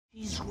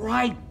She's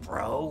right,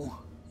 bro.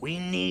 We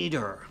need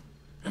her.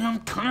 And I'm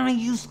kinda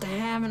used to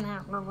having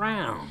her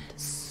around.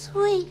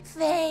 Sweet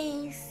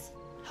face.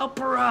 Help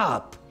her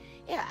up.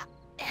 Yeah,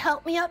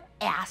 help me up,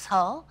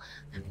 asshole.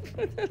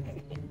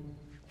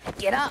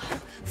 Get up.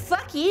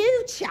 Fuck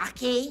you,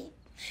 Chucky.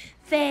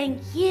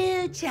 Thank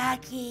you,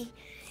 Chucky.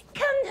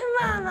 Come to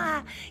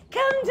mama.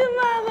 Come to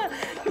mama.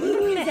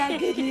 Ooh, that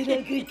good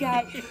little good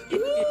guy.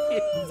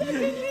 Ooh,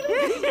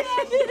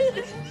 that good little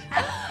good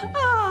guy.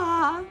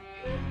 Aww.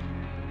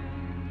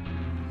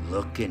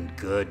 Looking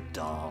good,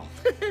 doll.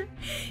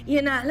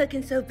 You're not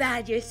looking so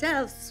bad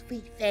yourself,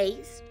 sweet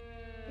face.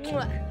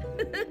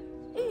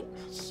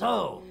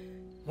 So,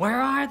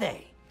 where are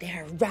they?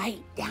 They're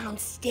right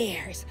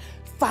downstairs.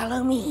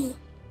 Follow me.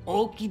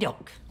 Okie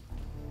doke.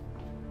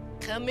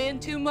 Come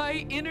into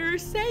my inner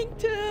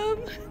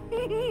sanctum.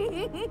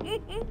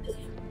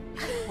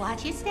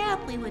 Watch your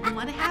step. We wouldn't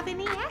want to have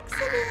any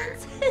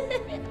accidents.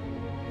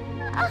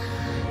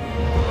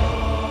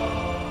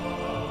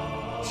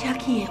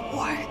 Chucky, it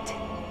worked.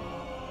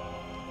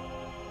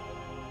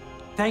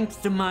 Thanks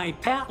to my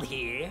pal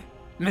here,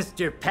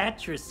 Mr.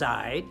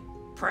 Patricide.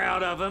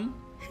 Proud of him.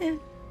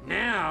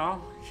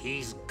 Now,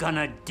 he's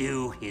gonna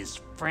do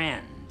his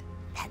friend.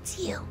 That's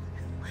you.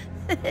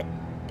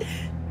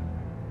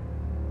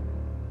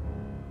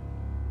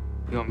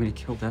 You want me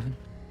to kill Devin?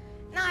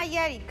 Not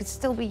yet. He could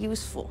still be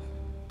useful.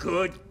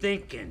 Good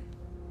thinking.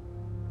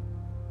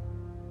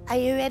 Are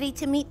you ready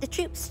to meet the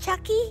troops,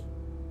 Chucky?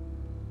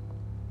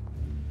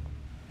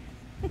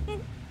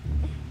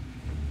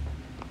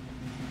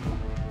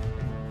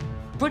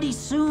 Pretty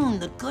soon,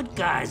 the good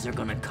guys are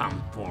gonna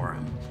come for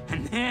him.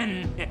 And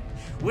then,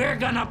 we're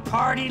gonna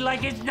party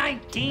like it's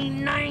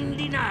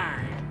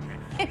 1999.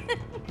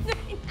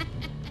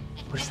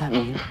 What does that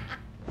mean?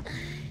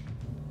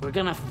 We're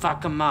gonna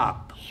fuck him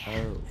up.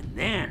 Oh. And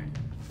then,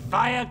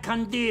 vaya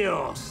con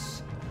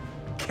Dios.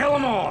 Kill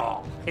them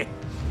all.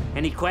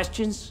 Any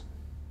questions?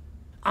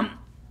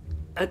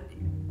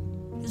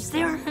 Is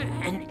there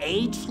an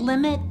age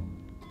limit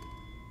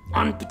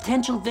on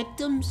potential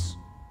victims?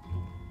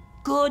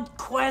 Good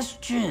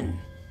question.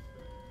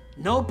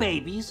 No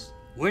babies.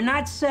 We're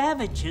not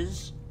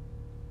savages.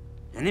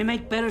 And they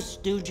make better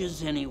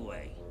stooges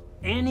anyway.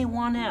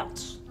 Anyone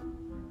else?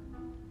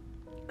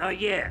 Oh,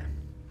 yeah.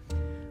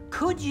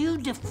 Could you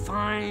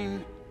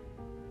define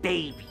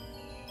baby?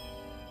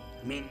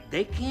 I mean,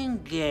 they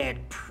can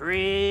get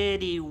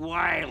pretty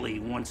wily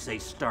once they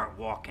start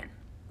walking.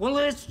 Well,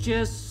 let's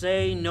just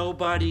say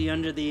nobody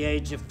under the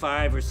age of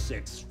 5 or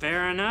 6.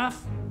 Fair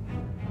enough?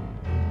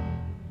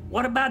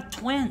 What about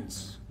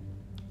twins?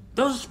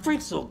 Those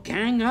freaks will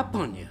gang up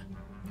on you.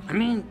 I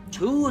mean,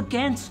 2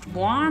 against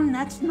 1?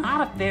 That's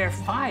not a fair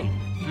fight.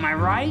 Am I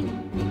right?